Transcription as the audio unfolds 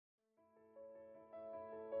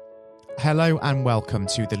Hello and welcome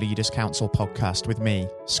to the Leaders Council podcast with me,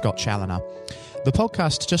 Scott Challoner. The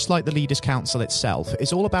podcast, just like the Leaders Council itself,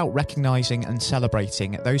 is all about recognising and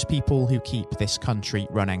celebrating those people who keep this country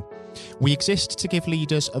running. We exist to give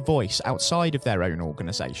leaders a voice outside of their own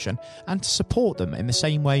organisation and to support them in the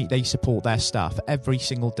same way they support their staff every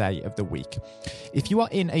single day of the week. If you are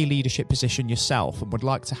in a leadership position yourself and would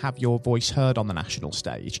like to have your voice heard on the national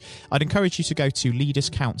stage, I'd encourage you to go to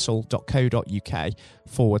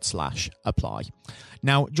leaderscouncil.co.uk/apply.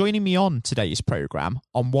 Now, joining me on today's programme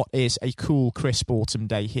on what is a cool, crisp autumn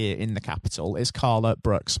day here in the capital is Carla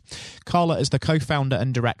Brooks. Carla is the co-founder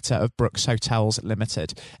and director of Brooks Hotels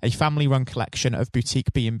Ltd, a family-run collection of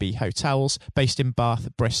Boutique B&B hotels based in Bath,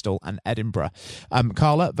 Bristol and Edinburgh.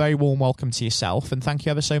 Carla, very warm welcome to yourself and thank you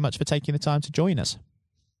ever so much for taking the time to join us.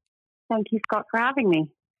 Thank you, Scott, for having me.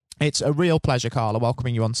 It's a real pleasure, Carla,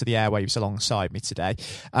 welcoming you onto the airwaves alongside me today.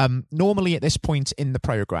 Normally at this point in the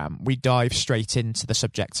programme, we dive straight into the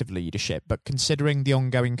subject of leadership, but considering the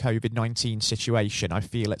ongoing COVID-19 situation, I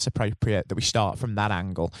feel it's appropriate that we start from that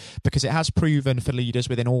angle, because it has proven for leaders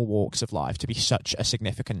within all walks of life to be such a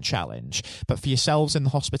significant challenge. But for yourselves in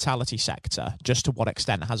the hospitality sector, just to what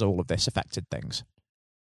extent has all of this affected things?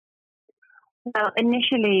 Well,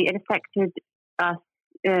 initially it affected us,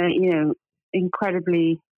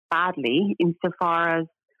 incredibly badly, insofar as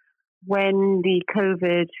when the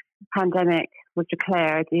COVID pandemic was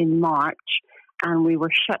declared in March and we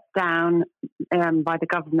were shut down by the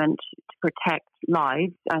government to protect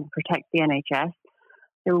lives and protect the NHS.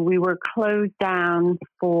 So we were closed down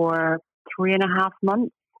for 3.5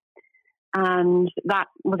 months. And that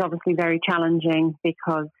was obviously very challenging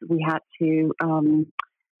because we had to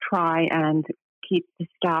try and keep the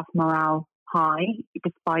staff morale high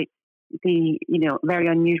despite the very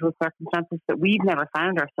unusual circumstances that we've never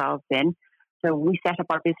found ourselves in. So we set up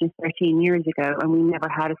our business 13 years ago and we never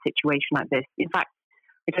had a situation like this. In fact,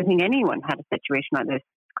 I don't think anyone had a situation like this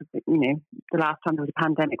because, the last time there was a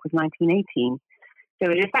pandemic was 1918.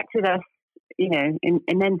 So it affected us,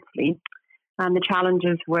 immensely. And the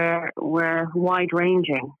challenges were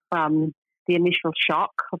wide-ranging, from the initial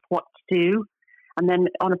shock of what to do and then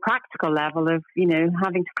on a practical level of,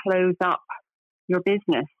 having to close up your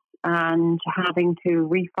business and having to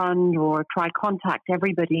refund or try contact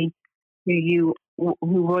everybody who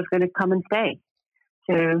was going to come and stay.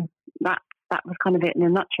 So that was kind of it in a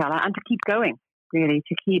nutshell. And to keep going, really,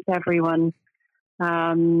 to keep everyone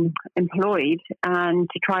employed and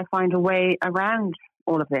to try find a way around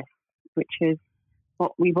all of this, which is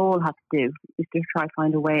what we've all had to do, is to try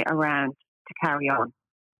find a way around to carry on.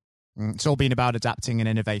 It's all been about adapting and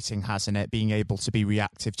innovating, hasn't it? Being able to be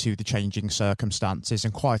reactive to the changing circumstances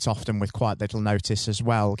and quite often with quite little notice as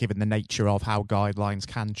well, given the nature of how guidelines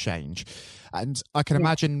can change. And I can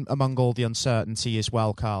imagine among all the uncertainty as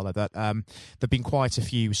well, Carla, that there've been quite a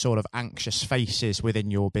few sort of anxious faces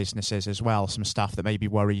within your businesses as well. Some staff that may be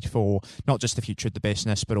worried for not just the future of the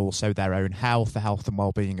business, but also their own health, the health and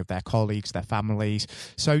well-being of their colleagues, their families.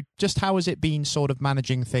 So just how has it been sort of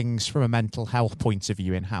managing things from a mental health point of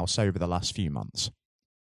view in-house over the last few months?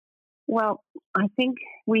 Well, I think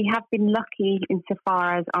we have been lucky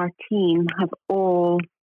insofar as our team have all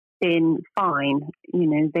been fine.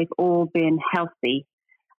 They've all been healthy.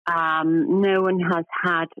 No one has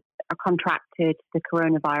had or contracted the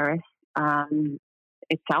coronavirus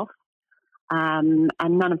itself, and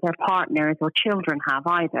none of their partners or children have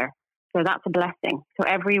either. So that's a blessing. So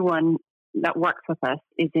everyone that works with us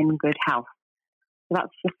is in good health. So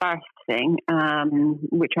that's the first thing,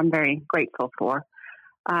 which I'm very grateful for.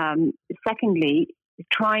 Secondly,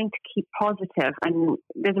 trying to keep positive, and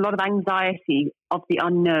there's a lot of anxiety of the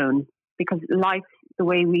unknown because life, the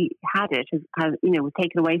way we had it, has was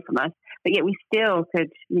taken away from us. But yet we still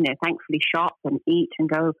could, thankfully shop and eat and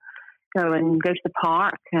go to the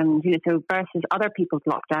park, and so versus other people's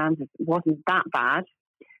lockdowns, it wasn't that bad.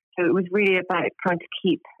 So it was really about trying to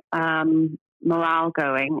keep morale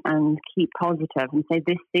going and keep positive and say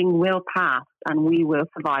this thing will pass and we will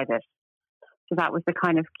survive it. So that was the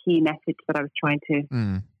kind of key message that I was trying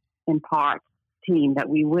to impart to the team, that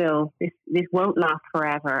we will, this won't last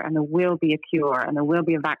forever and there will be a cure and there will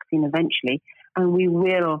be a vaccine eventually and we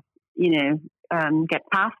will, get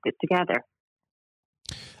past it together.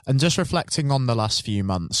 And just reflecting on the last few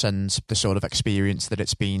months and the sort of experience that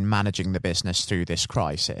it's been managing the business through this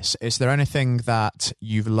crisis, is there anything that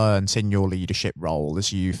you've learned in your leadership role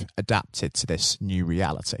as you've adapted to this new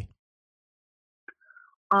reality?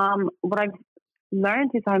 What I've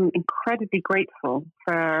learned is I'm incredibly grateful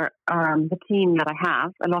for the team that I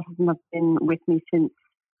have. A lot of them have been with me since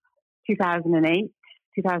 2008.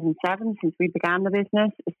 2007 since we began the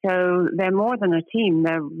business. So they're more than a team.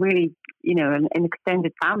 They're really, an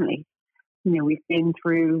extended family. We've been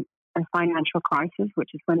through a financial crisis, which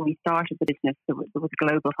is when we started the business. There was a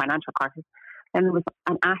global financial crisis. Then there was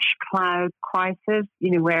an ash cloud crisis,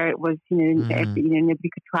 where it was, nobody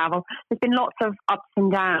could travel. There's been lots of ups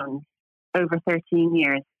and downs over 13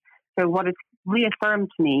 years. So what it's reaffirmed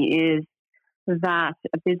to me is that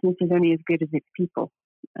a business is only as good as its people.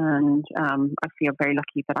 And I feel very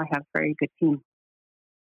lucky that I have a very good team.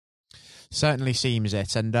 Certainly seems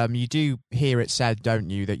it. And you do hear it said, don't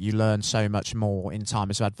you, that you learn so much more in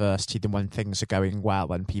times of adversity than when things are going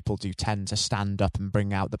well, and people do tend to stand up and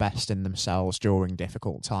bring out the best in themselves during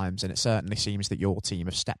difficult times. And it certainly seems that your team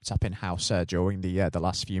have stepped up in-house during the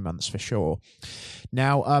last few months for sure.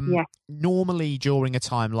 Now, normally during a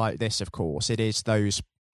time like this, of course, it is those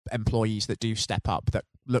employees that do step up that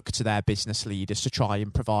look to their business leaders to try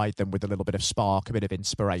and provide them with a little bit of spark, a bit of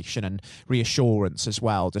inspiration and reassurance as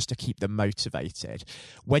well, just to keep them motivated.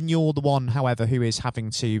 When you're the one, however, who is having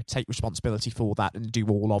to take responsibility for that and do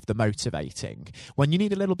all of the motivating, when you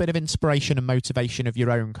need a little bit of inspiration and motivation of your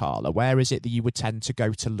own, Carla, where is it that you would tend to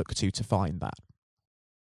go to look to find that?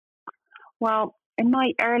 Well, in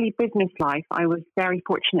my early business life, I was very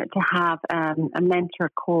fortunate to have a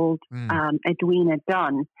mentor called Edwina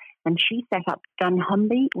Dunn, and she set up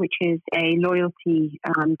dunnhumby, which is a loyalty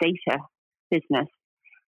data business,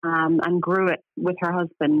 and grew it with her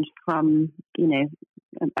husband from,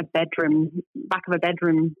 a bedroom, back of a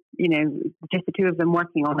bedroom, just the two of them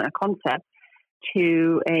working on a concept,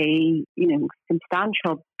 to a,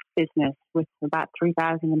 substantial business with about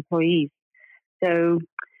 3,000 employees. So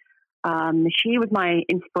she was my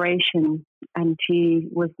inspiration, and she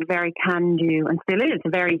was very can-do, and still is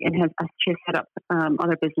she has set up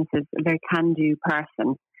other businesses, a very can-do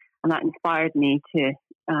person, and that inspired me to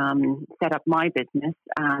set up my business,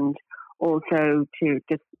 and also to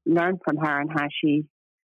just learn from her and how she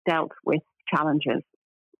dealt with challenges.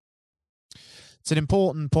 It's an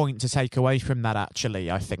important point to take away from that, actually,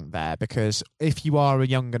 I think there, because if you are a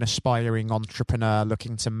young and aspiring entrepreneur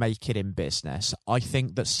looking to make it in business, I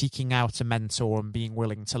think that seeking out a mentor and being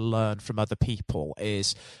willing to learn from other people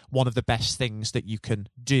is one of the best things that you can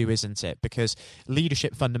do, isn't it? Because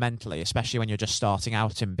leadership fundamentally, especially when you're just starting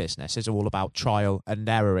out in business, is all about trial and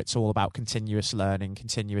error. It's all about continuous learning,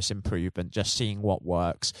 continuous improvement, just seeing what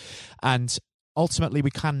works. And ultimately, we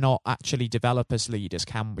cannot actually develop as leaders,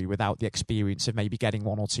 can we, without the experience of maybe getting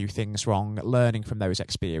one or two things wrong, learning from those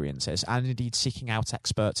experiences, and indeed seeking out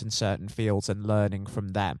experts in certain fields and learning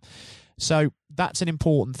from them. So that's an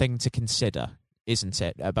important thing to consider, isn't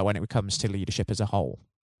it, but when it comes to leadership as a whole?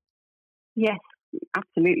 Yes,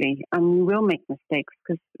 absolutely. And you will make mistakes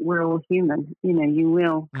because we're all human. You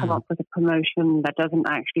will come up with a promotion that doesn't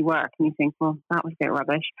actually work, and you think, well, that was a bit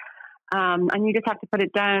rubbish. And you just have to put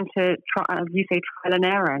it down to, as you say, trial and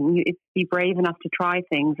error, and be brave enough to try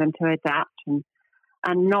things and to adapt, and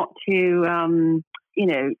not to,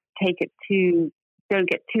 don't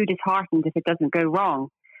get too disheartened if it doesn't go wrong.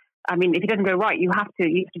 I mean, if it doesn't go right, you have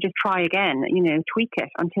to just try again, tweak it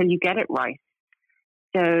until you get it right.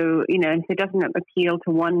 So, if it doesn't appeal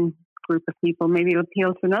to one group of people, maybe it'll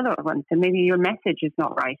appeal to another one. So maybe your message is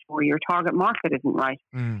not right, or your target market isn't right.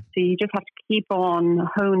 So you just have to keep on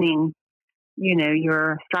honing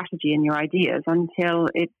your strategy and your ideas until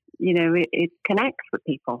it connects with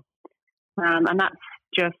people. And that's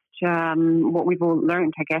just what we've all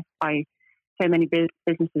learned, I guess, by so many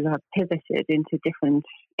businesses have pivoted into different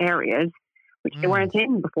areas, which they weren't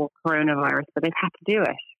in before coronavirus, but they've had to do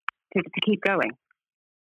it to keep going.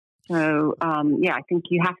 So, I think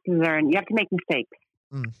you have to learn, you have to make mistakes.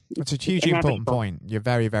 It's a hugely important point. You're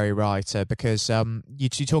very, very right, because you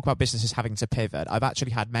talk about businesses having to pivot. I've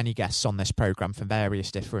actually had many guests on this program from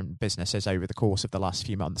various different businesses over the course of the last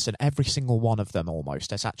few months, and every single one of them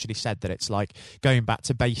almost has actually said that it's like going back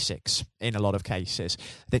to basics in a lot of cases.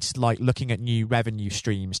 It's like looking at new revenue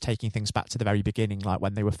streams, taking things back to the very beginning, like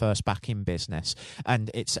when they were first back in business,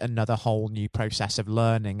 and it's another whole new process of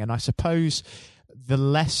learning. And I suppose the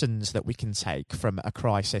lessons that we can take from a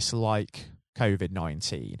crisis like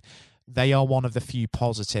COVID-19, they are one of the few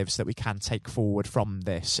positives that we can take forward from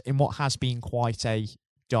this in what has been quite a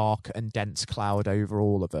dark and dense cloud over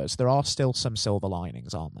all of us. There are still some silver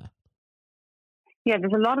linings, aren't there? Yeah,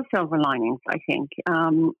 there's a lot of silver linings, I think.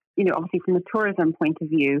 Obviously from the tourism point of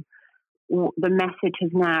view, the message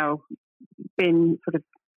has now been sort of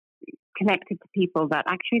connected to people that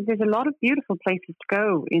actually there's a lot of beautiful places to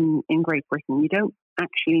go in Great Britain. You don't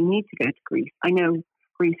actually need to go to Greece. I know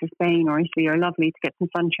Greece or Spain or Italy are lovely to get some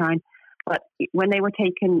sunshine, but when they were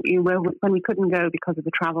taken, when we couldn't go because of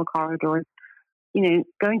the travel corridors,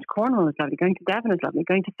 going to Cornwall is lovely, going to Devon is lovely,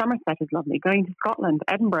 going to Somerset is lovely, going to Scotland,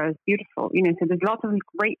 Edinburgh is beautiful. So there's lots of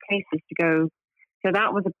great places to go. So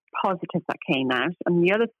that was a positive that came out. And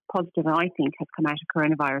the other positive I think has come out of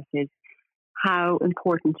coronavirus is how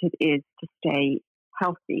important it is to stay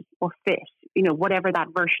healthy or fit, whatever that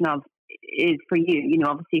version of is for you.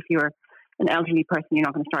 Obviously if you're an elderly person, you're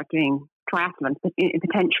not going to start doing triathlons, but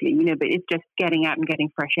potentially, but it's just getting out and getting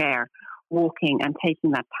fresh air, walking and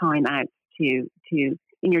taking that time out to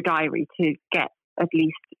in your diary to get at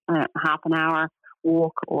least half an hour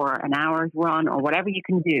walk or an hour's run or whatever you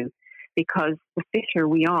can do, because the fitter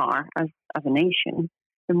we are as a nation,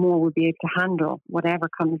 the more we'll be able to handle whatever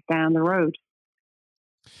comes down the road.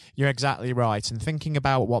 You're exactly right. And thinking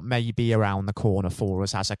about what may be around the corner for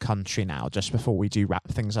us as a country now, just before we do wrap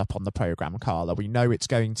things up on the programme, Carla, we know it's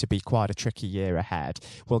going to be quite a tricky year ahead.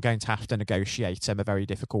 We're going to have to negotiate a very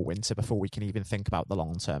difficult winter before we can even think about the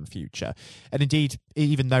long-term future. And indeed,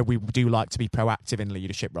 even though we do like to be proactive in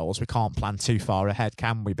leadership roles, we can't plan too far ahead,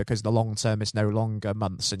 can we? Because the long term is no longer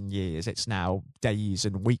months and years. It's now days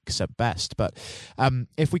and weeks at best. But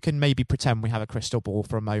if we can maybe pretend we have a crystal ball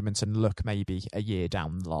for a moment and look maybe a year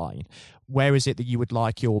down the line, where is it that you would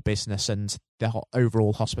like your business and the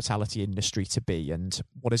overall hospitality industry to be, and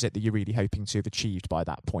what is it that you're really hoping to have achieved by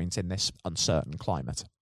that point in this uncertain climate?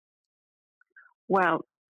 Well,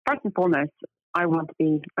 first and foremost, I want to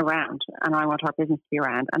be around, and I want our business to be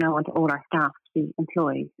around, and I want all our staff to be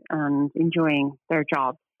employed and enjoying their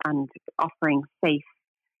jobs and offering safe,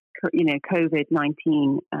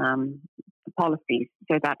 COVID-19 policies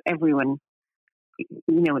so that everyone,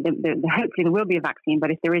 hopefully there will be a vaccine,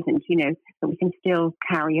 but if there isn't, that we can still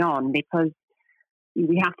carry on, because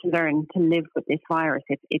we have to learn to live with this virus.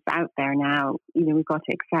 It's out there now. We've got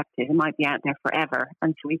to accept it. It might be out there forever,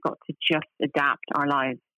 and so we've got to just adapt our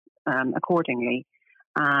lives accordingly,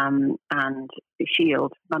 and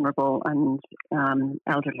shield vulnerable and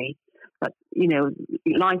elderly. But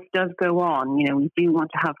life does go on. We do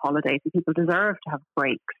want to have holidays, and people deserve to have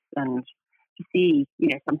breaks and to see,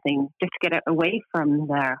 something, just to get away from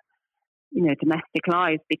their, domestic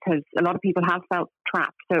lives, because a lot of people have felt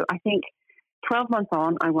trapped. So I think 12 months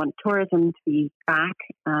on, I want tourism to be back,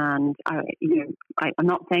 and I'm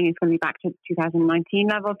not saying it's going to be back to 2019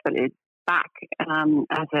 levels, but it's back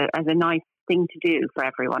as a nice thing to do for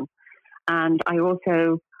everyone. And I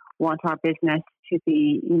also want our business to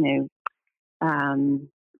be,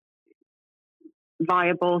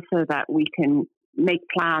 viable, so that we can make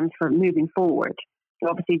plans for moving forward. So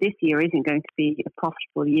obviously this year isn't going to be a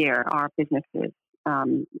profitable year. Our business has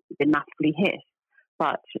been massively hit,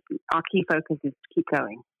 but our key focus is to keep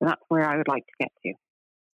going. So that's where I would like to get to.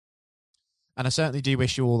 And I certainly do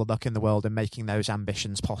wish you all the luck in the world in making those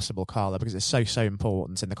ambitions possible, Carla, because it's so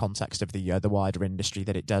important in the context of the wider industry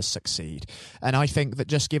that it does succeed. And I think that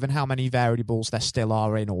just given how many variables there still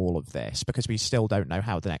are in all of this, because we still don't know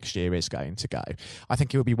how the next year is going to go, I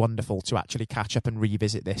think it would be wonderful to actually catch up and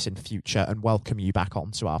revisit this in future and welcome you back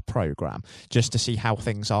onto our programme, just to see how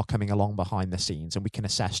things are coming along behind the scenes, and we can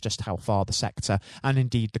assess just how far the sector and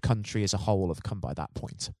indeed the country as a whole have come by that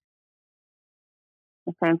point.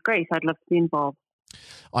 That sounds great. I'd love to be involved.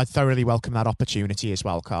 I thoroughly welcome that opportunity as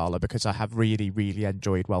well, Carla, because I have really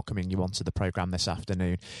enjoyed welcoming you onto the programme this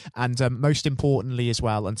afternoon. And most importantly as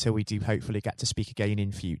well, until we do hopefully get to speak again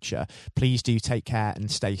in future, please do take care and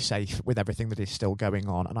stay safe with everything that is still going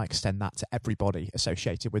on. And I extend that to everybody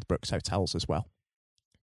associated with Brooks Hotels as well.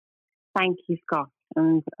 Thank you, Scott.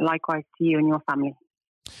 And likewise to you and your family.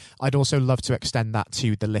 I'd also love to extend that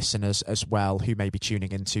to the listeners as well who may be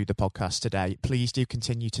tuning into the podcast today. Please do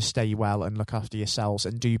continue to stay well and look after yourselves,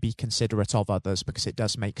 and do be considerate of others, because it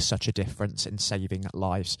does make such a difference in saving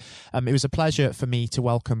lives. It was a pleasure for me to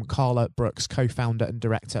welcome Carla Brooks, co-founder and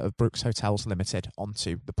director of Brooks Hotels Ltd,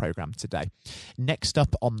 onto the programme today. Next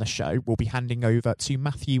up on the show, we'll be handing over to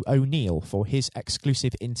Matthew O'Neill for his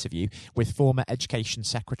exclusive interview with former Education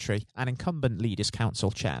Secretary and incumbent Leaders'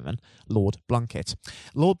 Council Chairman, Lord Blunkett.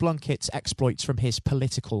 Lord Blunkett's exploits from his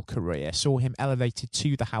political career saw him elevated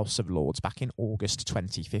to the House of Lords back in August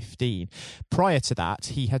 2015. Prior to that,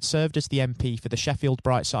 he had served as the MP for the Sheffield,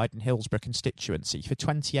 Brightside and Hillsborough constituency for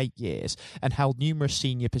 28 years and held numerous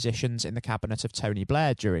senior positions in the cabinet of Tony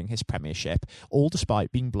Blair during his premiership, all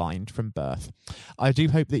despite being blind from birth. I do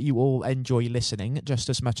hope that you all enjoy listening just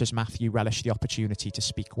as much as Matthew relished the opportunity to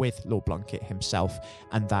speak with Lord Blunkett himself,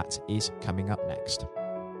 and that is coming up next.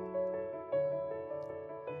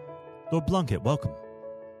 Lord Blunkett, welcome.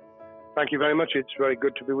 Thank you very much. It's very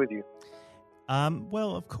good to be with you.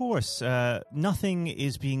 Well, of course, nothing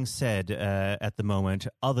is being said at the moment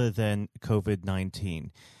other than COVID-19,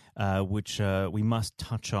 which we must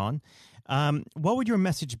touch on. What would your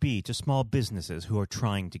message be to small businesses who are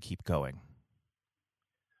trying to keep going?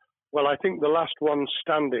 Well, I think the last ones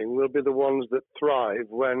standing will be the ones that thrive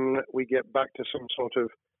when we get back to some sort of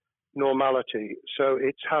normality. So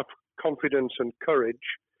it's have confidence and courage.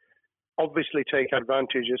 Obviously, take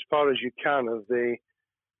advantage as far as you can of the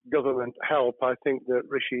government help. I think that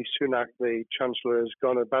Rishi Sunak, the Chancellor, has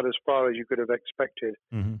gone about as far as you could have expected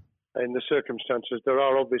in the circumstances. There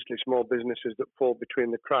are obviously small businesses that fall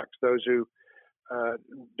between the cracks. Those who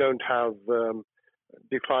don't have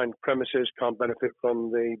defined premises can't benefit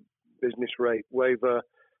from the business rate waiver,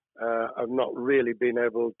 have not really been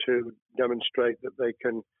able to demonstrate that they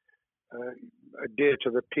can adhere to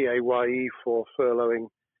the PAYE for furloughing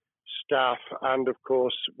staff, and of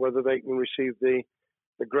course whether they can receive the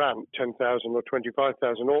grant, 10,000 or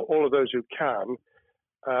 25,000. All of those who can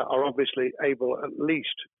are obviously able at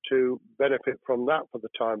least to benefit from that for the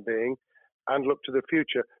time being and look to the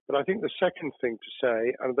future. But I think the second thing to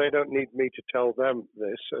say, and they don't need me to tell them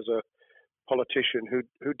this as a politician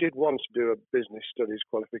who did once do a business studies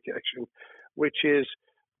qualification, which is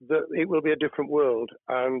that it will be a different world,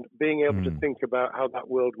 and being able to think about how that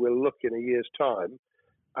world will look in a year's time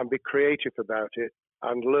and be creative about it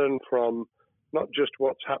and learn from not just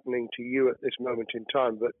what's happening to you at this moment in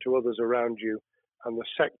time, but to others around you and the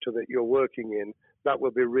sector that you're working in, that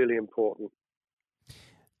will be really important.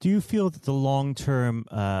 Do you feel that the long-term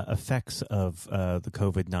effects of the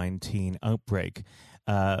COVID-19 outbreak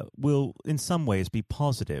will in some ways be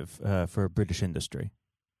positive for British industry?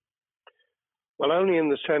 Well, only in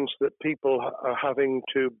the sense that people are having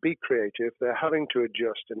to be creative, they're having to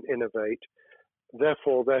adjust and innovate.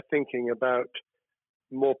 Therefore, they're thinking about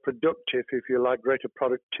more productive, if you like, greater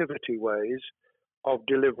productivity ways of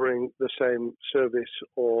delivering the same service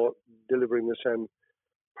or delivering the same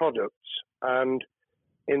products. And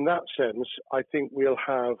in that sense, I think we'll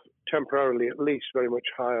have temporarily at least very much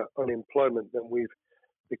higher unemployment than we've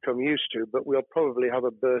become used to, but we'll probably have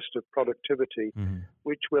a burst of productivity,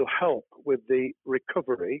 which will help with the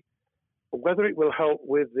recovery. Whether it will help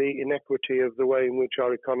with the inequity of the way in which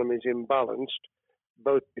our economy is imbalanced,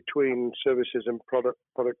 both between services and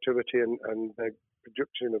productivity and the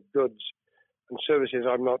production of goods and services,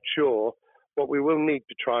 I'm not sure. What we will need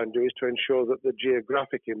to try and do is to ensure that the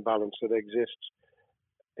geographic imbalance that exists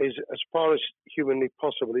is, as far as humanly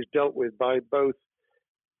possible, is dealt with by both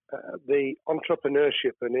the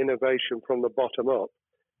entrepreneurship and innovation from the bottom up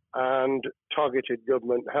and targeted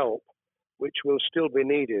government help, which will still be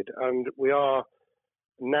needed. And we are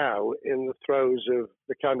now in the throes of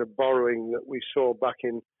the kind of borrowing that we saw back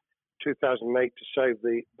in 2008 to save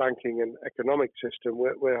the banking and economic system.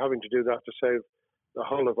 We're having to do that to save the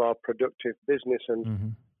whole of our productive business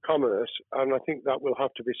and commerce, and I think that will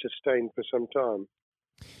have to be sustained for some time.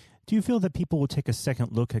 Do you feel that people will take a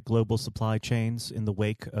second look at global supply chains in the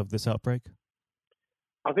wake of this outbreak?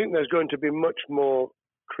 I think there's going to be much more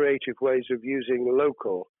creative ways of using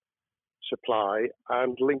local supply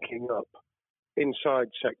and linking up inside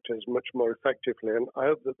sectors much more effectively. And I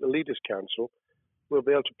hope that the Leaders' Council will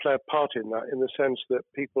be able to play a part in that, in the sense that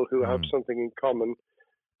people who have something in common,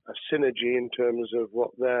 a synergy in terms of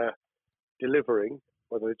what they're delivering,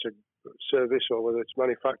 whether it's a service or whether it's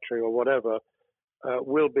manufacturing or whatever,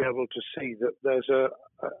 will be able to see that there's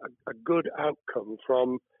a good outcome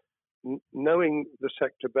from knowing the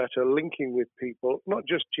sector better, linking with people, not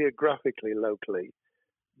just geographically, locally,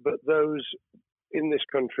 but those in this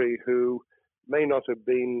country who may not have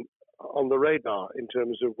been on the radar in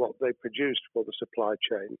terms of what they produced for the supply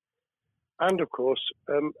chain. And of course,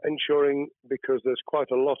 ensuring, because there's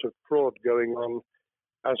quite a lot of fraud going on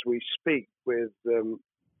as we speak with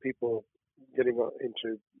people getting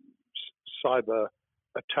into cyber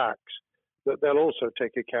attacks, that they'll also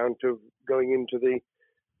take account of going into the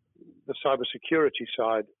cyber security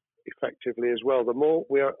side effectively as well. The more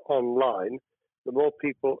we are online, the more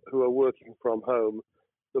people who are working from home,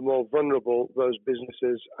 the more vulnerable those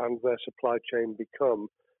businesses and their supply chain become.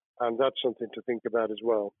 And that's something to think about as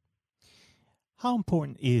well. How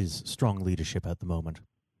important is strong leadership at the moment?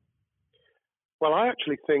 Well, I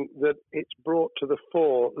actually think that it's brought to the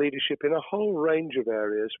fore leadership in a whole range of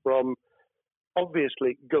areas, from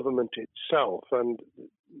obviously government itself, and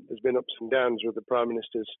there's been ups and downs with the Prime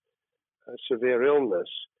Minister's severe illness,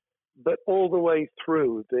 but all the way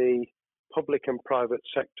through the public and private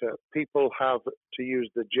sector, people have, to use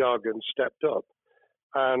the jargon, stepped up,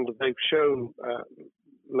 and they've shown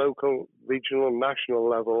local, regional, national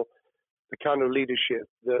level the kind of leadership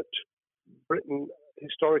that Britain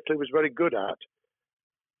historically was very good at.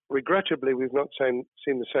 Regrettably, we've not seen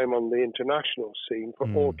the same on the international scene for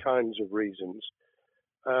all kinds of reasons,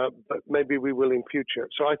 but maybe we will in future.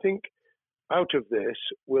 So I think out of this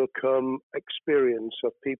will come experience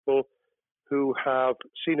of people who have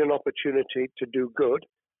seen an opportunity to do good,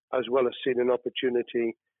 as well as seen an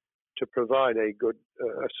opportunity to provide a good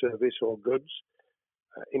a service or goods,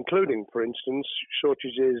 including, for instance,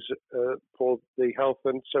 shortages for the health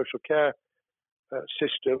and social care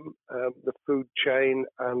system, the food chain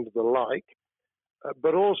and the like,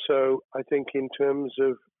 but also I think in terms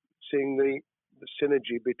of seeing the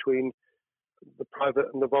synergy between the private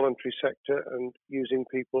and the voluntary sector and using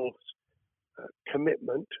people's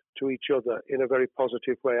commitment to each other in a very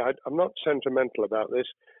positive way. I'm not sentimental about this.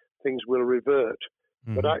 Things will revert.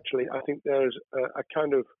 But actually, I think there's a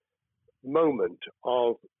kind of moment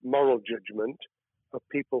of moral judgment of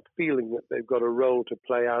people feeling that they've got a role to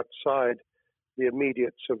play outside the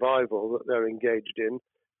immediate survival that they're engaged in.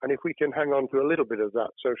 And if we can hang on to a little bit of that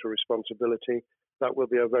social responsibility, that will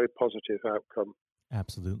be a very positive outcome.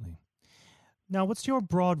 Absolutely. Now, what's your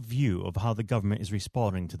broad view of how the government is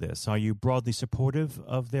responding to this? Are you broadly supportive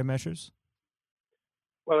of their measures?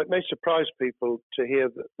 Well, it may surprise people to hear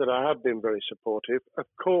that I have been very supportive. Of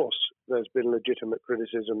course, there's been legitimate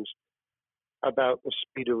criticisms about the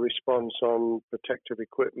speed of response on protective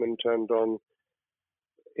equipment and on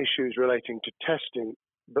issues relating to testing.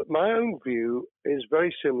 But my own view is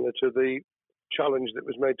very similar to the challenge that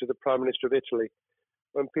was made to the Prime Minister of Italy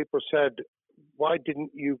when people said, why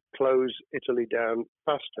didn't you close Italy down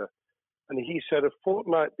faster? And he said, a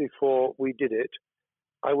fortnight before we did it,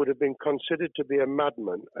 I would have been considered to be a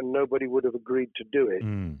madman and nobody would have agreed to do it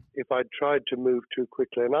if I'd tried to move too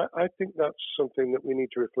quickly. And I think that's something that we need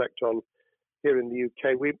to reflect on here in the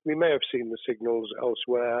UK. We may have seen the signals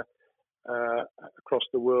elsewhere across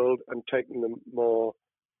the world and taken them more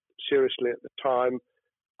seriously at the time.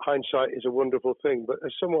 Hindsight is a wonderful thing, but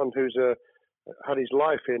as someone who's had his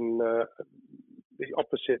life in the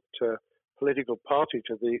opposite political party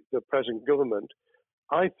to the present government,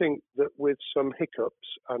 I think that with some hiccups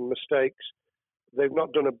and mistakes, they've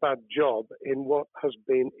not done a bad job in what has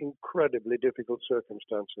been incredibly difficult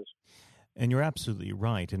circumstances. And you're absolutely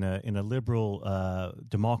right. In a liberal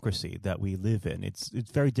democracy that we live in, it's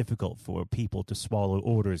very difficult for people to swallow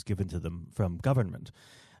orders given to them from government.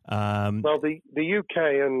 Well, the UK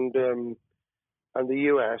and the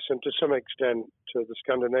US, and to some extent the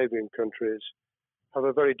Scandinavian countries, have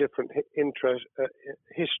a very different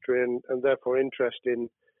history and therefore interest in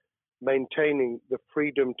maintaining the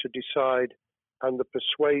freedom to decide and the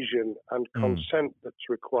persuasion and consent that's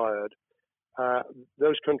required.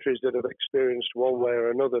 Those countries that have experienced one way or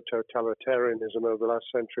another totalitarianism over the last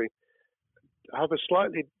century have a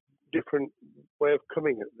slightly different way of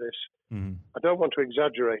coming at this. I don't want to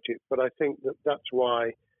exaggerate it, but I think that that's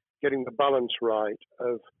why getting the balance right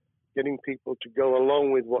of getting people to go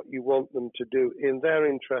along with what you want them to do in their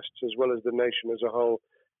interests as well as the nation as a whole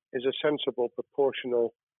is a sensible,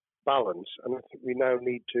 proportional balance. And I think we now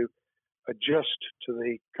need to adjust to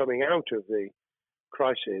the coming out of the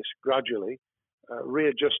crisis gradually,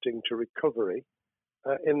 readjusting to recovery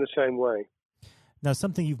in the same way. Now,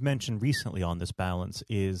 something you've mentioned recently on this balance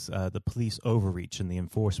is the police overreach in the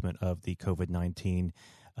enforcement of the COVID-19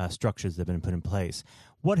 structures that have been put in place.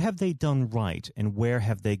 What have they done right, and where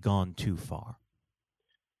have they gone too far?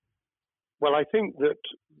 Well, I think that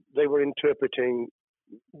they were interpreting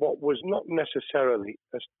what was not necessarily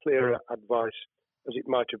as clear advice as it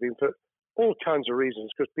might have been for all kinds of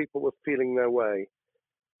reasons, because people were feeling their way.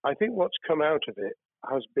 I think what's come out of it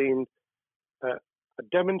has been a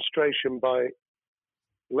demonstration by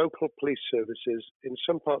local police services in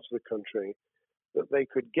some parts of the country that they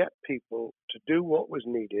could get people to do what was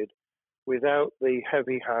needed without the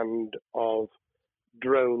heavy hand of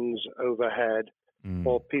drones overhead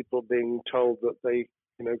or people being told that they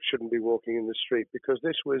shouldn't be walking in the street, because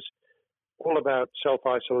this was all about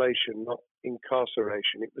self-isolation, not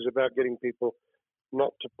incarceration. It was about getting people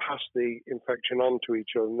not to pass the infection on to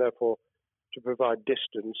each other and therefore to provide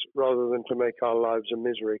distance rather than to make our lives a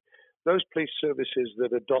misery. Those police services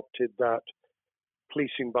that adopted that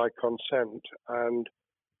policing by consent and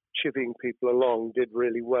chivying people along did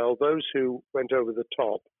really well. Those who went over the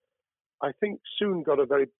top, I think, soon got a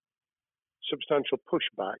very substantial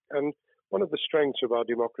pushback. And one of the strengths of our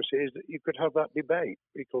democracy is that you could have that debate.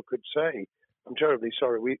 People could say, I'm terribly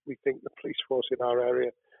sorry, we think the police force in our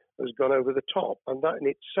area has gone over the top. And that in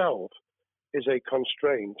itself is a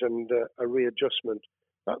constraint and a readjustment.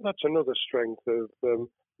 That's another strength of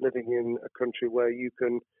living in a country where you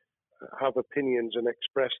can have opinions and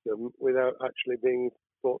express them without actually being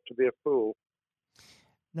thought to be a fool.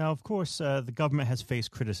 Now, of course, the government has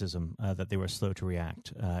faced criticism that they were slow to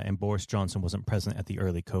react, and Boris Johnson wasn't present at the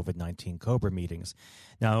early COVID-19 COBRA meetings.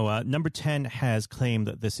 Now, Number 10 has claimed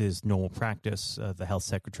that this is normal practice. The health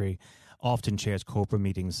secretary often chairs COBRA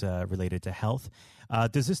meetings related to health.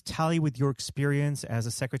 Does this tally with your experience as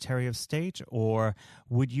a Secretary of State, or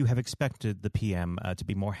would you have expected the PM to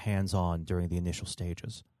be more hands-on during the initial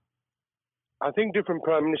stages? I think different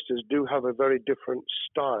prime ministers do have a very different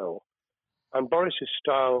style. And Boris's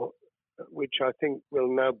style, which I think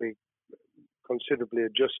will now be considerably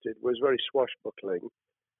adjusted, was very swashbuckling.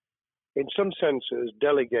 In some senses,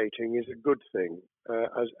 delegating is a good thing,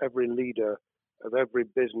 as every leader of every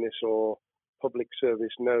business or public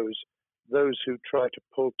service knows. Those who try to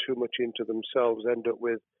pull too much into themselves end up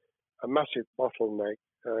with a massive bottleneck,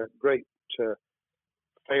 great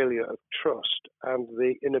failure of trust, and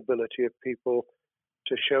the inability of people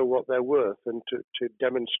to show what they're worth and to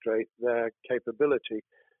demonstrate their capability.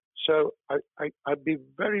 So I'd be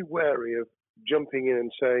very wary of jumping in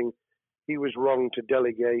and saying he was wrong to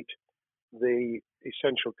delegate the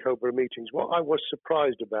essential COBRA meetings. What I was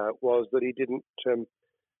surprised about was that he didn't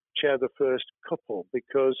chair the first couple,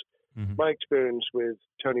 because my experience with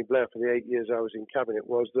Tony Blair for the 8 years I was in Cabinet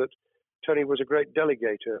was that Tony was a great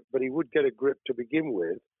delegator, but he would get a grip to begin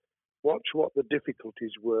with, watch what the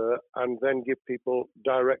difficulties were, and then give people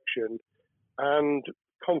direction and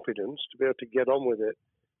confidence to be able to get on with it.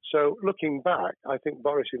 So looking back, I think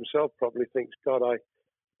Boris himself probably thinks, God, I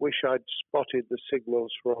wish I'd spotted the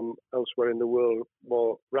signals from elsewhere in the world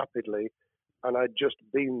more rapidly, and I'd just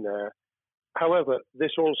been there. However,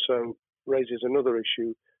 this also raises another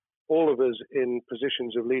issue. All of us in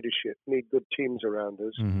positions of leadership need good teams around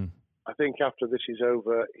us. I think after this is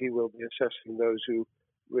over, he will be assessing those who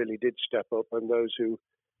really did step up and those who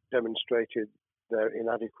demonstrated their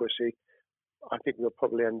inadequacy. I think we'll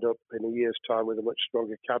probably end up in a year's time with a much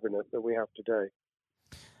stronger cabinet than we have today.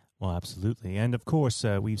 Well, absolutely. And of course,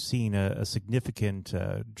 we've seen a significant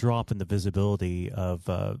drop in the visibility of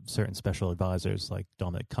certain special advisors like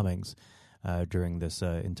Dominic Cummings during this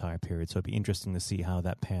entire period. So it'd be interesting to see how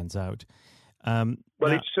that pans out. Well,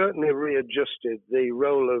 it's certainly readjusted the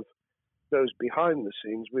role of those behind the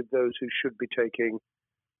scenes with those who should be taking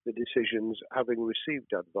the decisions, having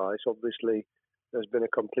received advice. Obviously, there's been a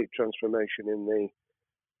complete transformation in the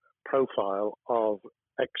profile of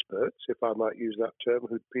experts, if I might use that term,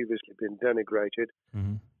 who'd previously been denigrated.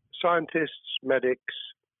 Scientists, medics,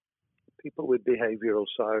 people with behavioral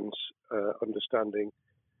science understanding.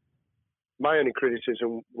 My only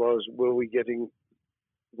criticism was, were we getting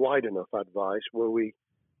wide enough advice? Were we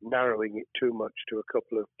narrowing it too much to a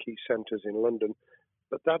couple of key centres in London?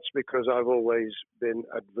 But that's because I've always been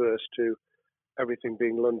adverse to everything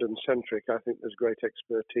being London-centric. I think there's great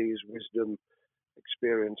expertise, wisdom,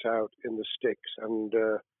 experience out in the sticks, and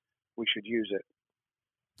we should use it.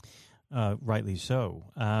 Rightly so.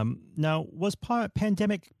 Now, was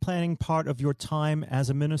pandemic planning part of your time as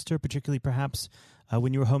a minister, particularly perhaps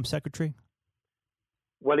when you were Home Secretary?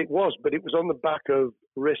 Well, it was, but it was on the back of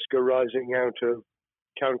risk arising out of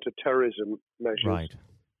counter-terrorism measures. Right.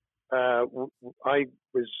 I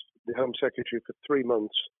was the Home Secretary for 3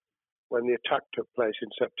 months when the attack took place in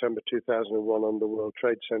September 2001 on the World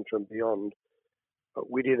Trade Center and beyond.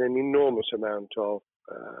 We did an enormous amount of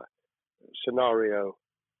scenario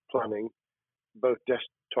planning, both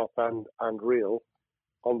desktop and real.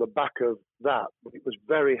 On the back of that, it was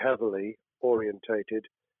very heavily orientated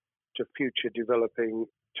to future developing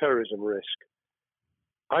terrorism risk.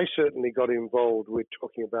 I certainly got involved with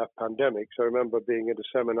talking about pandemics. I remember being at a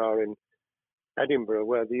seminar in Edinburgh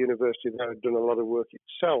where the university there had done a lot of work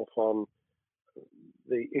itself on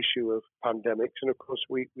the issue of pandemics. And of course,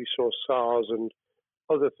 we saw SARS and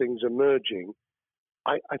other things emerging.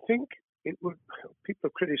 I think people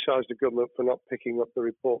have criticised the government for not picking up the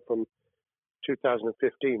report from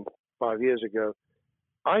 2015, 5 years ago.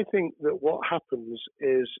 I think that what happens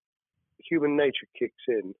is human nature kicks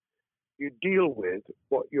in. You deal with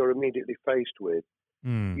what you're immediately faced with.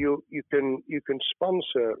 You can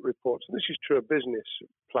sponsor reports, and this is true of business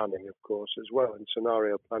planning, of course, as well, and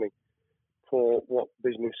scenario planning for what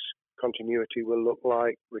business continuity will look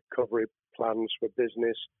like, recovery plans for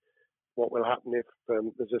business, what will happen if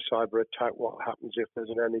there's a cyber attack, what happens if there's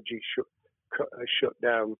an energy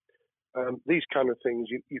shutdown. These kind of things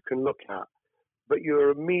you can look at, but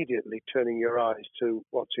you're immediately turning your eyes to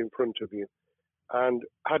what's in front of you. And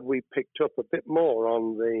had we picked up a bit more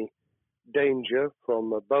on the danger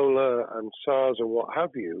from Ebola and SARS and what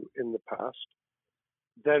have you in the past,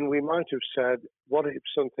 then we might have said, what if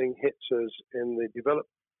something hits us in the developed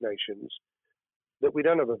nations? that we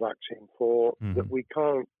don't have a vaccine for, that we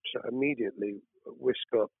can't immediately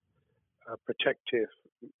whisk up protective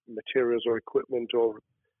materials or equipment, or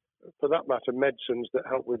for that matter, medicines that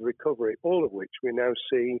help with recovery, all of which we now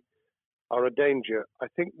see are a danger. I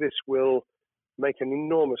think this will make an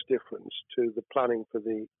enormous difference to the planning for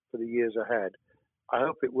the years ahead. I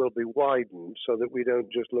hope it will be widened so that we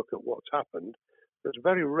don't just look at what's happened, but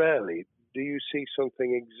very rarely do you see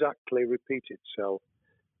something exactly repeat itself.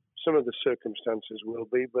 Some of the circumstances will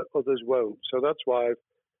be, but others won't. So that's why I've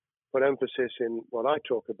put emphasis in what I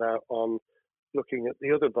talk about on looking at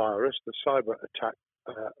the other virus, the cyber attack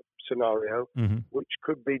scenario, which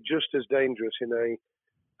could be just as dangerous in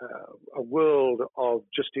a world of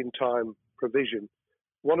just-in-time provision.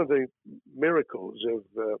 One of the miracles of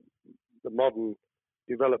the modern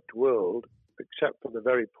developed world, except for the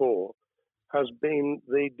very poor, has been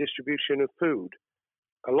the distribution of food.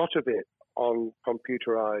 A lot of it on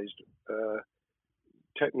computerized,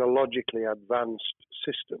 technologically advanced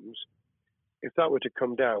systems. If that were to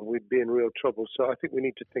come down, we'd be in real trouble. So I think we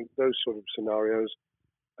need to think those sort of scenarios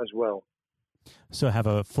as well. So have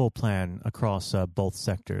a full plan across both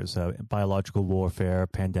sectors, biological warfare,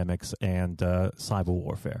 pandemics, and cyber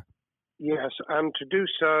warfare. Yes, and to do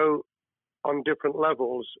so on different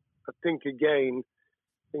levels. I think, again,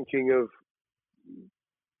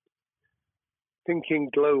 thinking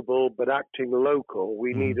global but acting local,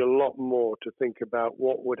 we need a lot more to think about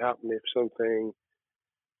what would happen if something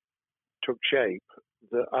took shape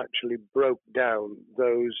that actually broke down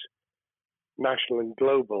those national and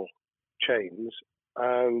global chains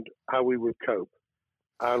and how we would cope.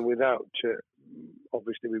 And without,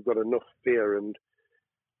 obviously, we've got enough fear and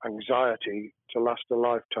anxiety to last a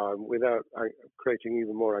lifetime. Without creating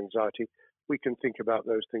even more anxiety, we can think about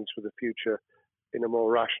those things for the future in a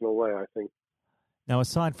more rational way, I think. Now,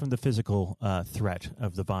 aside from the physical threat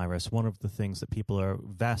of the virus, one of the things that people are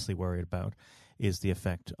vastly worried about is the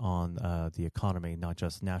effect on the economy, not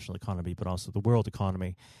just national economy, but also the world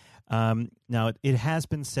economy. Now, it has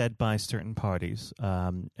been said by certain parties,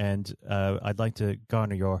 and I'd like to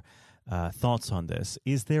garner your thoughts on this.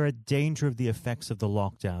 Is there a danger of the effects of the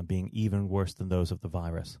lockdown being even worse than those of the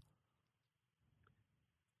virus?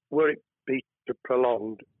 Were it be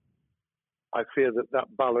prolonged, I fear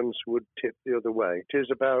that balance would tip the other way. It is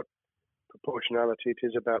about proportionality. It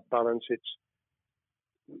is about balance. It's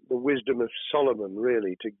the wisdom of Solomon,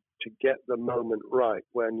 really, to get the moment right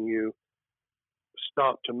when you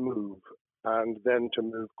start to move and then to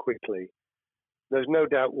move quickly. There's no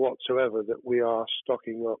doubt whatsoever that we are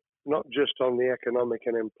stocking up, not just on the economic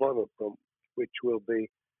and employment front, which will be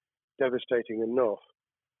devastating enough,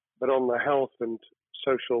 but on the health and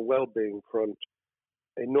social well-being front,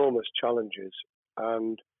 enormous challenges,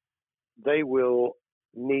 and they will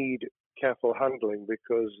need careful handling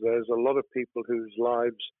because there's a lot of people whose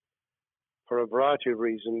lives, for a variety of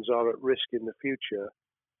reasons, are at risk in the future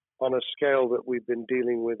on a scale that we've been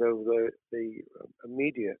dealing with over the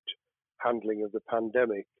immediate handling of the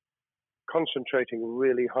pandemic, concentrating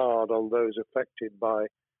really hard on those affected by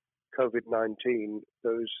COVID-19,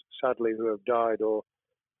 those sadly who have died or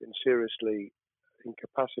been seriously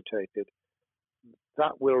incapacitated.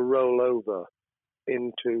 That will roll over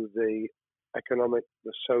into the economic,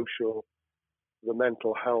 the social, the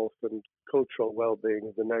mental health and cultural well-being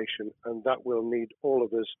of the nation, and that will need all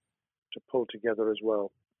of us to pull together as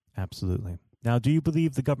well. Absolutely. Now, do you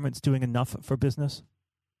believe the government's doing enough for business?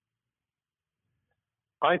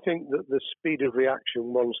 I think that the speed of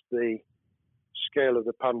reaction once the scale of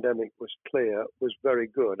the pandemic was clear was very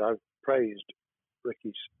good. I've praised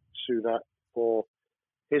Rishi Sunak for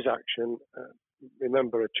his action.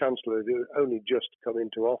 Remember, a chancellor who only just come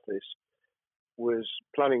into office was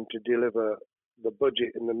planning to deliver the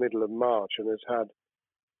budget in the middle of March and has had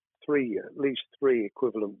at least three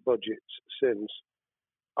equivalent budgets since.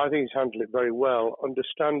 I think he's handled it very well.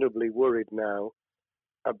 Understandably worried now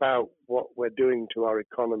about what we're doing to our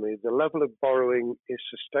economy. The level of borrowing is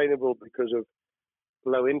sustainable because of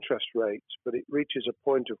low interest rates, but it reaches a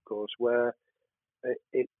point, of course, where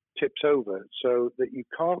it tips over so that you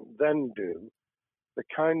can't then do the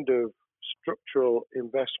kind of structural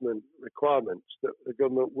investment requirements that the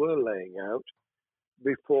government were laying out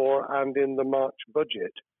before and in the March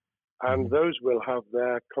budget. And those will have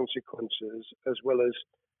their consequences as well as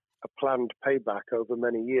a planned payback over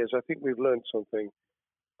many years. I think we've learned something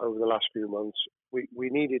over the last few months. We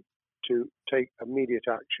needed to take immediate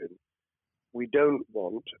action. We don't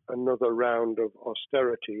want another round of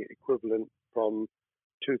austerity equivalent from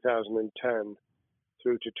 2010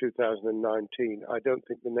 through to 2019. I don't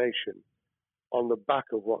think the nation, on the back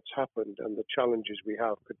of what's happened and the challenges we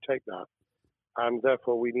have, could take that. And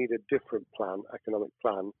therefore, we need a different plan, economic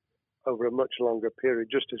plan, over a much longer period,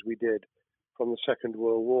 just as we did from the Second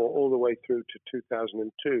World War all the way through to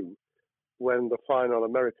 2002, when the final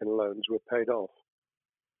American loans were paid off.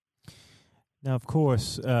 Now, of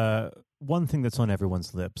course, one thing that's on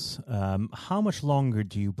everyone's lips, how much longer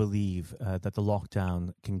do you believe that the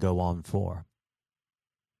lockdown can go on for?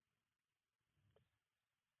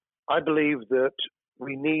 I believe that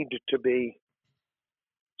we need to be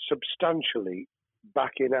substantially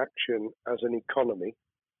back in action as an economy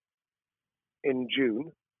in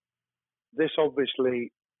June. This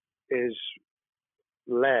obviously is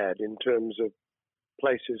led in terms of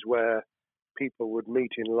places where people would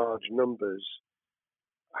meet in large numbers,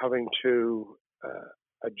 having to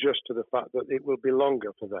adjust to the fact that it will be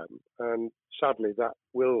longer for them. And sadly, that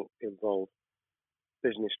will involve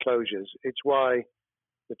business closures. It's why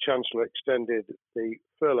the Chancellor extended the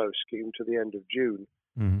furlough scheme to the end of June.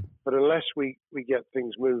 Mm-hmm. But unless we get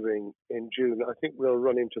things moving in June, I think we'll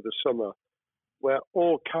run into the summer where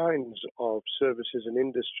all kinds of services and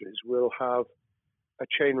industries will have a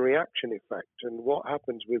chain reaction effect. And what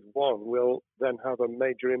happens with one will then have a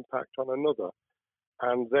major impact on another.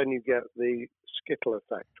 And then you get the skittle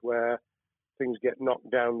effect where things get knocked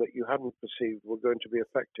down that you hadn't perceived were going to be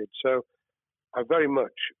affected. So I very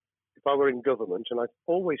much, if I were in government, and I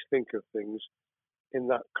always think of things in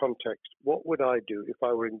that context, what would I do if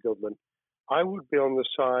I were in government? I would be on the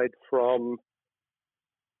side from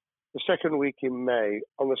the second week in May,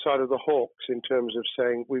 on the side of the hawks in terms of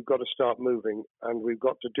saying we've got to start moving, and we've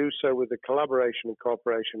got to do so with the collaboration and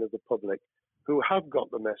cooperation of the public who have got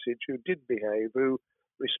the message, who did behave, who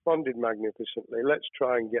responded magnificently. Let's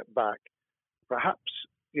try and get back, perhaps,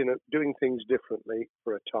 doing things differently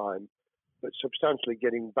for a time, but substantially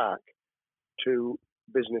getting back to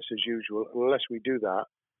business as usual. And unless we do that,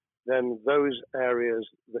 then those areas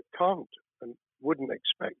that can't and wouldn't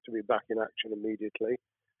expect to be back in action immediately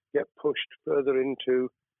get pushed further into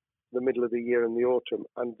the middle of the year and the autumn,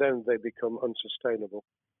 and then they become unsustainable.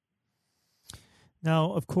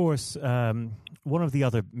 Now, of course, one of the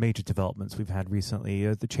other major developments we've had recently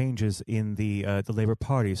are the changes in the Labour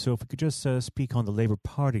Party. So if we could just speak on the Labour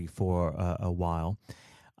Party for a while.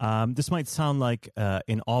 This might sound like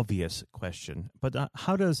an obvious question, but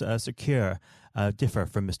how does Sir Keir differ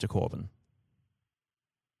from Mr. Corbyn?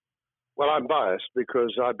 Well, I'm biased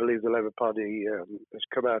because I believe the Labour Party has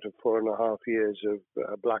come out of 4.5 years of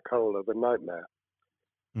a black hole of a nightmare,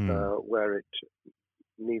 where it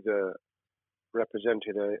neither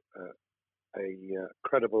represented a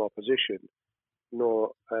credible opposition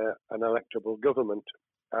nor an electable government,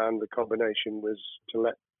 and the combination was to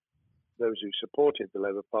let those who supported the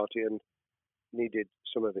Labour Party and needed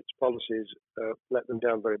some of its policies let them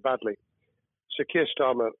down very badly. Sir Keir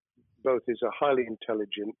Starmer both is a highly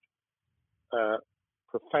intelligent,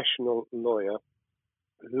 professional lawyer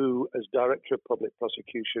who, as Director of Public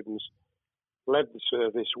Prosecutions, led the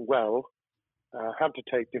service well, had to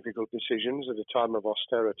take difficult decisions at a time of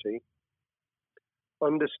austerity,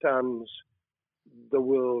 understands the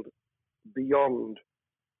world beyond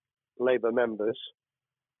Labour members,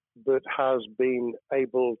 but has been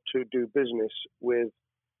able to do business with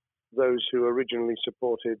those who originally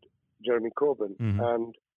supported Jeremy Corbyn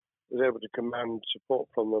and was able to command support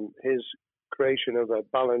from them. His creation of a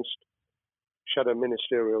balanced shadow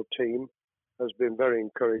ministerial team has been very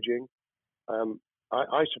encouraging.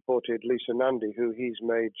 I supported Lisa Nandy, who he's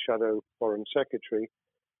made Shadow Foreign Secretary,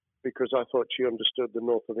 because I thought she understood the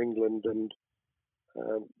north of England and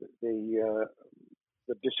the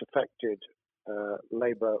disaffected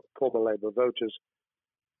former Labour voters.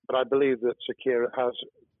 But I believe that Sir Keir has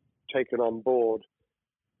taken on board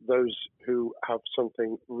those who have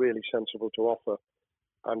something really sensible to offer.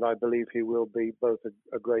 And I believe he will be both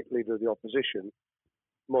a great leader of the opposition.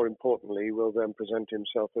 More importantly, he will then present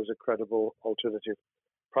himself as a credible alternative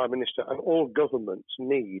Prime Minister. And all governments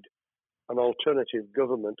need an alternative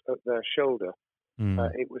government at their shoulder.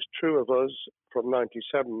 It was true of us from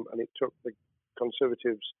 97, and it took the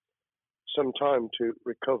Conservatives some time to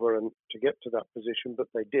recover and to get to that position, but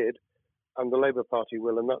they did, and the Labour Party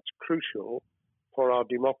will, and that's crucial for our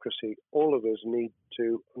democracy. All of us need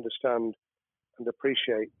to understand and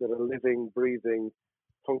appreciate that a living, breathing,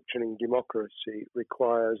 functioning democracy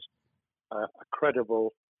requires a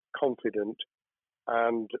credible, confident,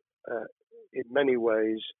 and in many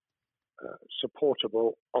ways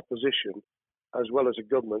supportable opposition, as well as a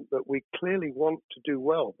government that we clearly want to do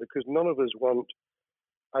well, because none of us want,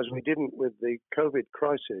 as we didn't with the COVID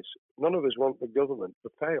crisis, none of us want the government to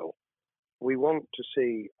fail. We want to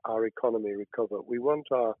see our economy recover. We want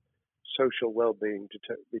our social well-being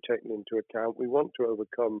to be taken into account. We want to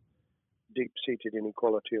overcome deep-seated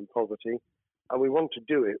inequality and poverty. And we want to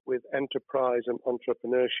do it with enterprise and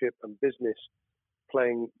entrepreneurship and business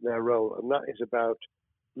playing their role. And that is about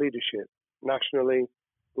leadership nationally,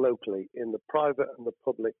 locally, in the private and the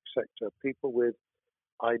public sector. People with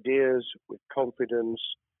ideas, with confidence,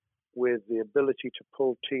 with the ability to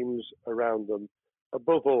pull teams around them.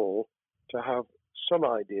 Above all, to have some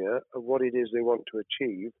idea of what it is they want to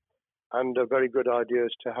achieve and a very good idea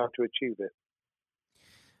as to how to achieve it.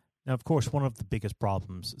 Now, of course, one of the biggest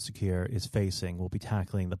problems Secure is facing will be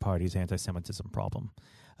tackling the party's anti-Semitism problem.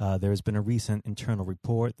 There has been a recent internal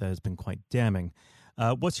report that has been quite damning.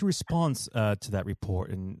 What's your response to that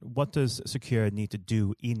report, and what does Secure need to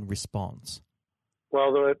do in response?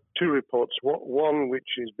 Well, there are two reports. One which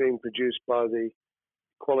is being produced by the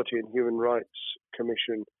Equality and Human Rights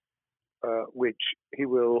Commission, which he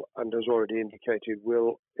will, and has already indicated,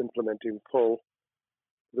 will implement in full.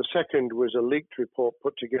 The second was a leaked report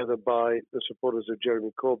put together by the supporters of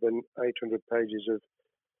Jeremy Corbyn, 800 pages of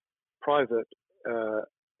private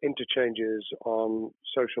interchanges on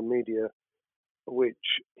social media, which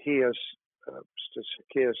he has,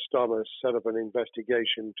 Keir Starmer, set up an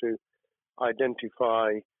investigation to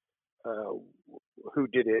identify who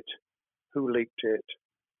did it, who leaked it,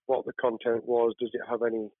 what the content was, does it have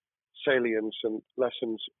any salience and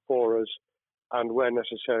lessons for us, and where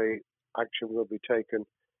necessary, action will be taken.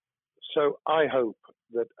 So I hope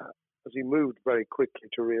that as he moved very quickly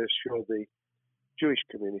to reassure the Jewish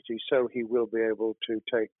community, so he will be able to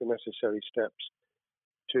take the necessary steps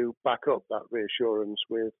to back up that reassurance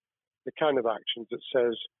with the kind of actions that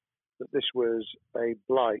says that this was a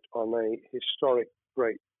blight on a historic,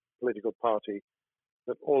 great political party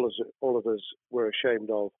that all of us were ashamed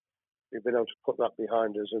of. We've been able to put that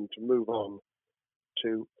behind us and to move on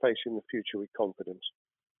to facing the future with confidence.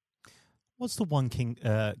 What's the one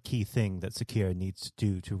key thing that Secure needs to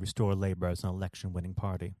do to restore Labour as an election-winning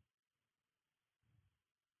party?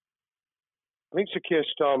 I think Sir Keir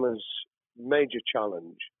Starmer's major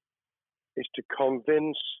challenge is to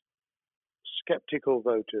convince sceptical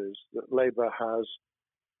voters that Labour has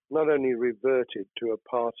not only reverted to a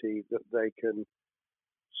party that they can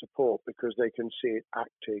support because they can see it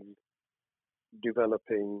acting,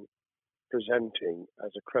 developing, presenting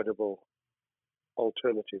as a credible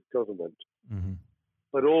alternative government,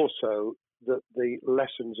 but also that the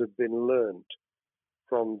lessons have been learned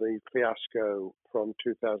from the fiasco from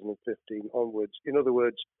 2015 onwards. In other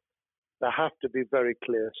words, there have to be very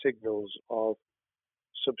clear signals of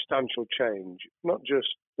substantial change, not just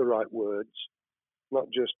the right words, not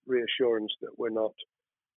just reassurance that we're not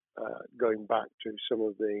going back to some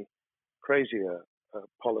of the crazier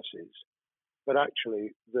policies, but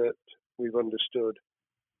actually that we've understood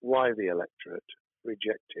why the electorate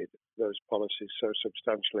rejected those policies so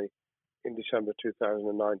substantially in December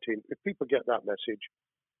 2019. If people get that message,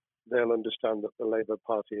 they'll understand that the Labour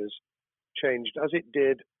Party has changed, as it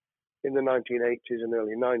did in the 1980s and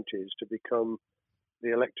early 90s, to become the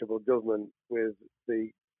electable government with the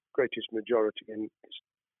greatest majority in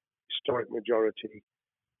historic majority,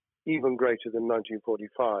 even greater than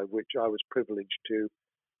 1945, which I was privileged to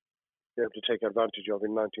be able to take advantage of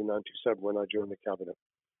in 1997 when I joined the cabinet.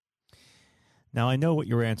 Now, I know what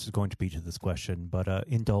your answer is going to be to this question, but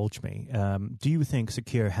indulge me. Do you think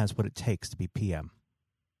Secure has what it takes to be PM?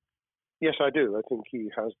 Yes, I do. I think he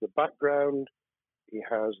has the background, he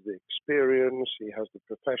has the experience, he has the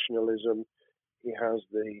professionalism, he has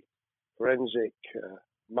the forensic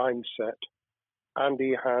mindset, and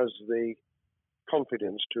he has the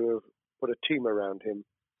confidence to have put a team around him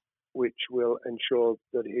which will ensure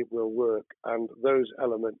that it will work. And those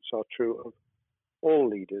elements are true of all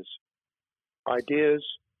leaders. Ideas,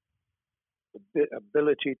 the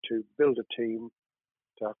ability to build a team,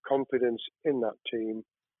 to have confidence in that team,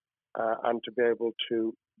 and to be able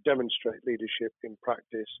to demonstrate leadership in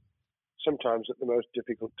practice, sometimes at the most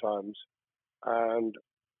difficult times. And,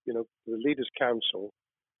 you know, the Leaders' Council,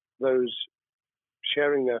 those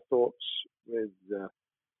sharing their thoughts with the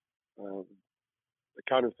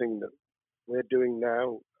kind of thing that we're doing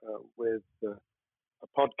now with a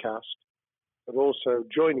podcast, but also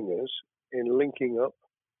joining us in linking up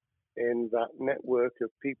in that network of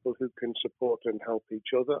people who can support and help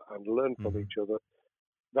each other and learn from each other.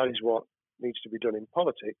 That is what needs to be done in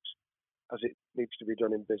politics as it needs to be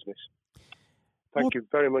done in business. Thank you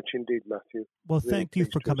very much indeed, Matthew. Well, thank you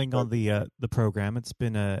for coming on the program. It's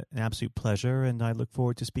been an absolute pleasure, and I look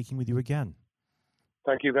forward to speaking with you again.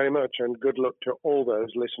 Thank you very much, and good luck to all those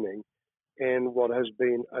listening in what has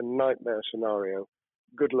been a nightmare scenario.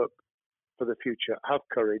 Good luck for the future. Have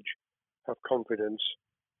courage, have confidence,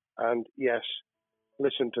 and yes,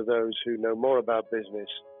 listen to those who know more about business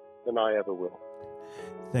than I ever will.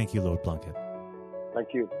 Thank you, Lord Plunkett.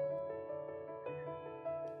 Thank you.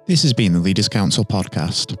 This has been the Leaders Council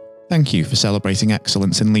podcast. Thank you for celebrating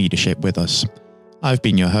excellence in leadership with us. I've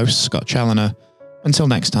been your host, Scott Challoner. Until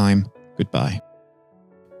next time, goodbye.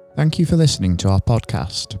 Thank you for listening to our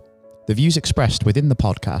podcast. The views expressed within the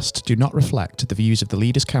podcast do not reflect the views of the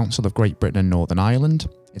Leaders Council of Great Britain and Northern Ireland,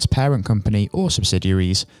 its parent company or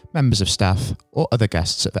subsidiaries, members of staff, or other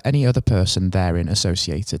guests of any other person therein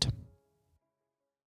associated.